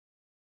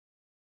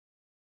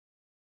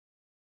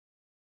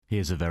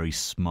Here's a very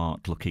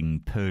smart looking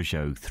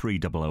Peugeot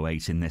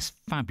 3008 in this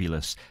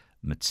fabulous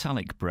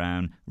metallic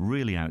brown,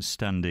 really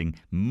outstanding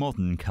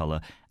modern colour,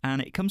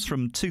 and it comes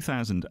from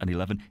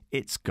 2011.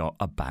 It's got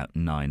about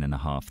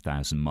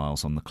 9,500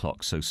 miles on the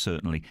clock, so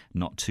certainly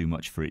not too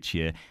much for its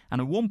year, and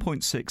a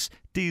 1.6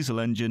 diesel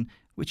engine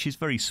which is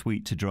very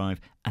sweet to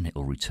drive, and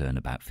it'll return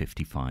about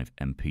 55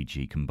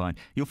 mpg combined.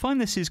 You'll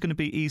find this is going to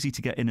be easy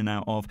to get in and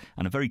out of,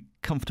 and a very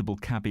comfortable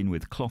cabin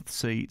with cloth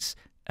seats,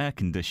 air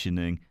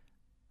conditioning,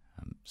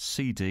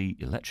 CD,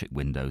 electric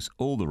windows,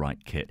 all the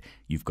right kit.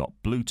 You've got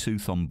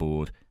Bluetooth on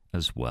board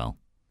as well.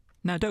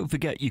 Now don't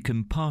forget you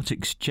can part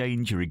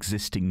exchange your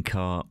existing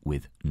car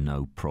with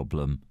no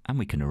problem, and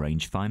we can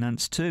arrange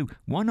finance too.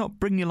 Why not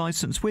bring your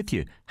licence with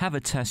you, have a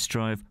test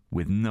drive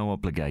with no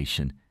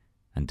obligation,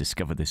 and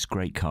discover this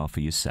great car for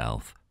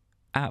yourself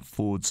at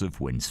Fords of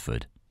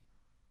Winsford.